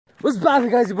What's poppin',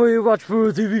 guys? Your boy, you watch For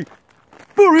Real TV.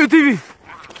 For Real TV.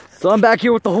 So I'm back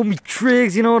here with the homie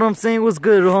Triggz. You know what I'm saying? What's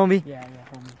good, homie? Yeah,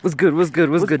 homie. What's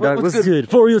good, dog? What's good?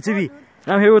 For Real TV.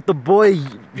 And I'm here with the boy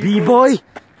BBoy.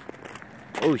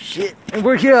 Oh shit. And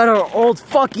we're here at our old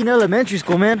fucking elementary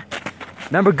school, man.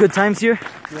 Remember good times here?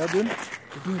 Yeah, dude.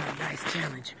 We're doing a nice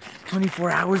challenge.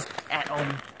 24 hours at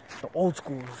the old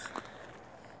schools.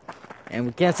 And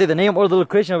we can't say the name or the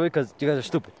location of it because you guys are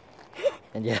stupid.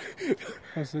 And yeah.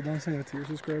 So don't say that to your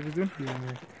subscribers, dude. Yeah,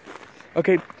 man.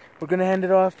 Okay, we're gonna hand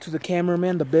it off to the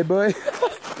cameraman, the big boy.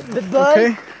 The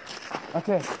boy?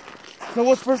 Okay. So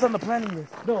what's first on the planning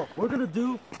list? No, we're gonna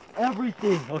do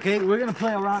everything, okay? We're gonna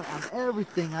play around on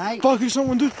everything, alright? Fuck you,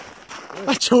 someone, dude.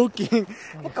 I'm joking.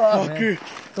 Fuck off, man.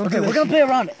 Okay, we're gonna play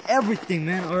around everything,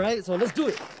 man, alright? So let's do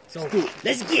it. So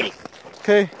let's get it.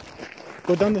 Okay.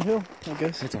 Go down the hill, I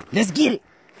guess. Let's get it.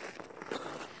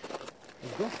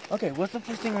 Let's go. Okay, what's the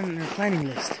first thing on your planning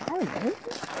list? I don't know.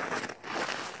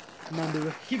 Come on,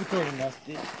 dude. Keep recording us,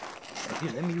 dude.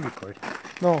 Dude, let me record.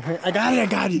 No, hey, I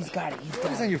got it. He's got it.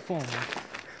 It's on your phone, man.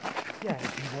 Yeah,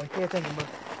 boy. Pay attention, bro.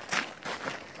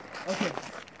 Okay.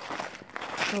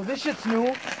 So this shit's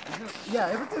new. Yeah,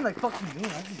 everything's like fucking new.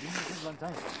 I've been doing this a long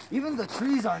time. Even the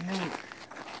trees are new.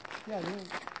 Yeah, dude.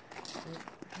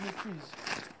 New trees.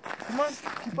 Come on,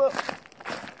 keep up.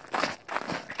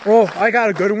 Oh, I got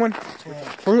a good one.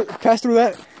 Pass through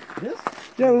that. This?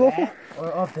 Yeah, local.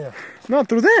 Or up there? No,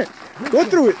 through that. Go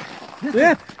through it.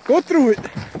 Yeah, go through it.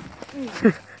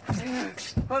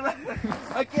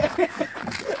 I can't.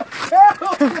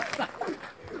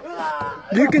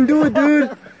 You can do it,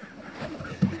 dude.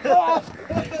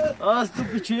 Oh,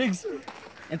 stupid Triggz.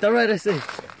 Ain't that right, I say?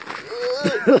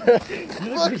 You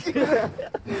look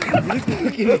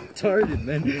fucking retarded,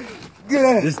 man.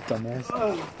 This dumbass.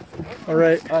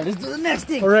 Alright. Alright, let's do the next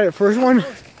thing. Alright, first one.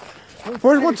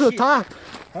 First one to the top.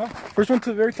 Huh? First one to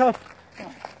the very top.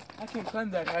 I can't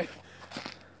climb that high.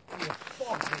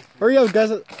 Hurry up, guys.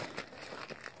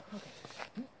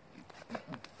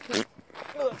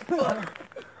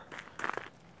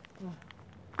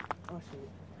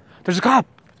 There's a cop.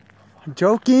 I'm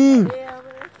joking.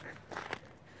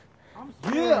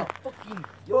 Yeah, fucking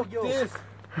YoYo. This.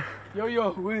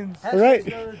 YoYo wins. Alright,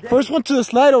 first one to the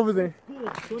slide over there.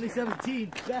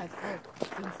 2017.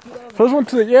 First one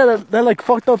to the, yeah, that like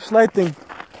fucked up slide thing.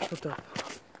 Fucked up.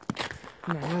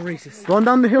 No racist. Going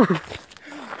down the hill.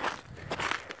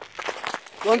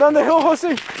 Going down the hill,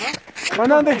 Jose. Huh? Going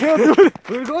down the hill, dude.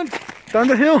 Where are we going? Down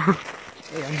the hill.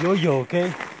 Hey, I'm YoYo,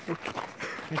 okay?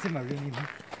 Can't say my real name.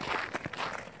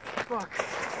 Fuck.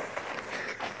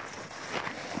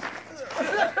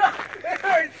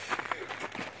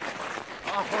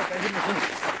 Oh, fuck, I hit myself.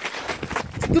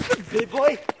 Stupid big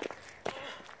boy.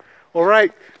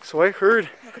 Alright, so I heard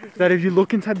that if you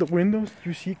look inside the windows,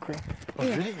 you see crap. Oh,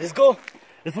 really? Let's go.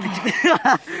 Let's fucking check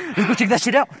that. Let's go check that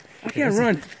shit out. I can't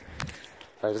run.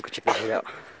 Alright, let's go check that shit out.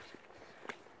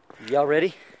 Y'all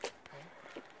ready?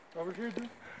 Over here, dude.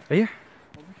 Right here?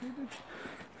 Over here,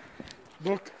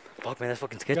 dude. Look. Fuck, man, that's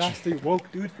fucking sketchy. Gotta stay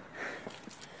woke, dude.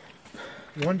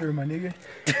 Wonder, my nigga.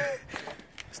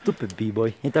 Stupid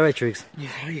B-boy. Ain't that right, Triggz?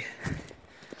 Yeah, yeah.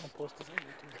 I'll post this on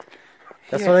YouTube.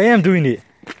 That's what I am doing it.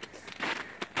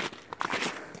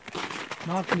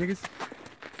 Nah, niggas.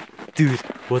 Dude,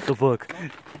 what the fuck?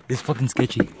 It's fucking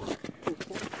sketchy.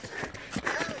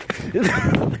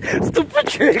 Stupid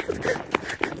Triggz.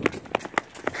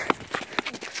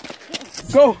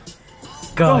 Go!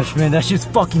 Gosh, man, that shit's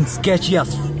fucking sketchy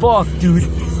as fuck, dude.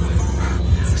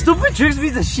 Stupid Triggz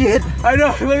piece of shit. I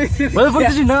know, let me see. Why the fuck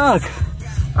did you knock?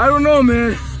 I don't know,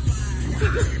 man.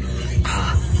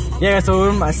 Yeah,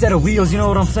 so my set of wheels, you know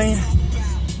what I'm saying?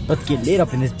 Let's get lit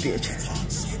up in this bitch.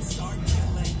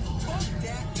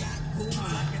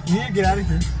 You need to get out of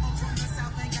here.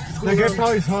 That guy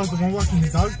probably saw the one walking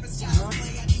his dog.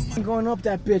 I'm going up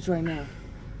that bitch right now.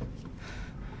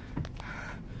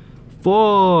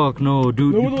 Fuck no,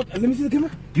 dude. Let me see the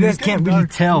camera. You guys can't really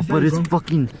tell, but it's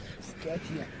fucking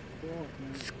sketchy.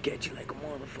 sketchy like a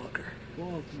motherfucker.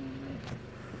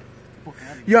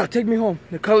 Yeah, take me home.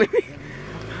 They're calling me.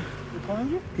 They're calling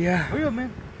you? Yeah. Hurry up,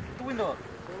 man. Put the window up.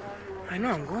 I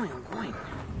know, I'm going.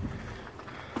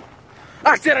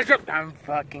 I said I dropped. I'm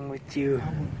fucking with you.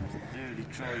 Literally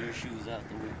throw your shoes out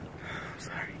the window. I'm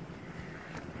sorry.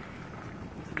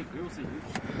 The girl said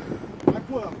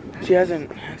she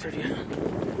hasn't answered yet.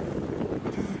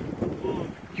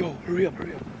 Yo, hurry up.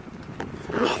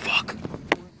 Oh, fuck.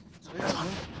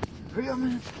 hurry up,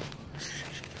 man.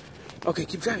 Okay,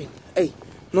 keep driving. Hey,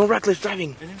 no reckless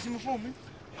driving. I didn't see my phone, man.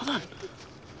 Hold on.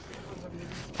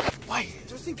 Why?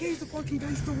 Just in case the fucking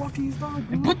guy's still walking his dog.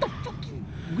 Put the fucking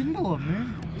window up,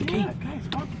 man. Okay. Guys,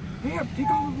 fuck. Here, take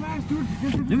off the mask,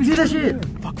 dude. Let me see that shit.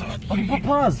 Fuck.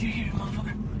 Pause. Here,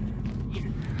 motherfucker.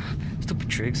 Stupid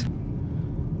Triggz.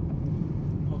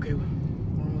 Okay, we're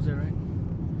almost there, right?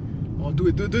 Oh, do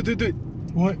it.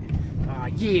 What? Ah,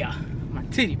 yeah. My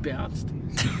titty bounced.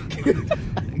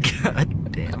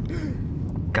 God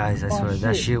damn. Guys, I swear,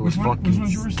 that shit was fucking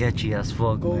sketchy as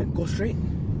fuck, man. Go straight.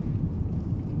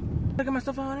 I got my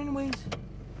stuff on anyways.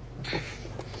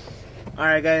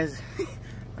 Alright, guys.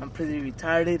 I'm pretty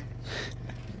retarded.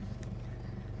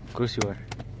 Of course you are.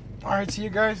 Alright, see you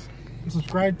guys.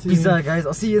 Subscribe to... Peace out, guys.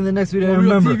 I'll see you in the next video. For And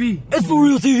Real remember, TV. it's For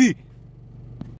Real TV.